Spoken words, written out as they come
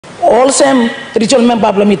all same ritual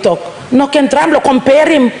member me talk. No can try to compare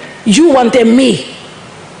him. You want him me.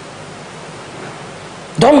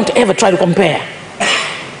 Don't ever try to compare.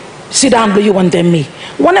 Sit down, you want them me.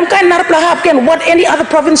 One of kind not can what any other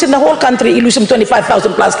province in the whole country lose some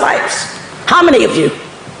 25,000 plus lives. How many of you?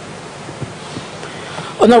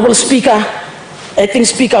 Honorable Speaker, Acting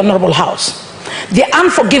Speaker, Honorable House. The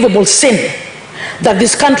unforgivable sin that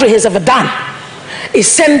this country has ever done is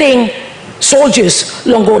sending soldiers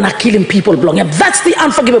Longona killing people belong. That's the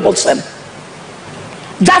unforgivable sin.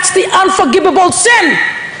 That's the unforgivable sin.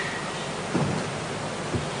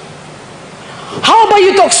 How about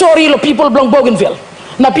you talk sorry to people belong Bouganville?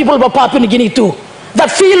 Now people of Papua New Guinea too.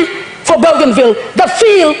 That feel for Bouganville, that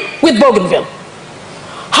feel with Bouganville.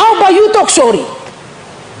 How about you talk sorry?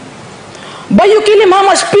 But you kill him, how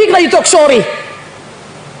much speak now you talk sorry?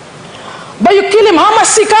 But you kill him, how much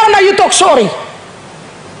sikar now you talk sorry?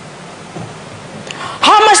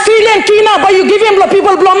 How much steal and kina, but you give him the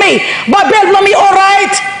people blow me, but bell blow me, all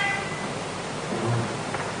right?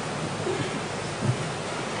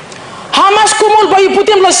 How much kumul, but you put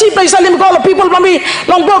him the sheep, but you sell him call the people blow me,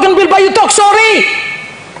 long Bouganville, but you talk sorry?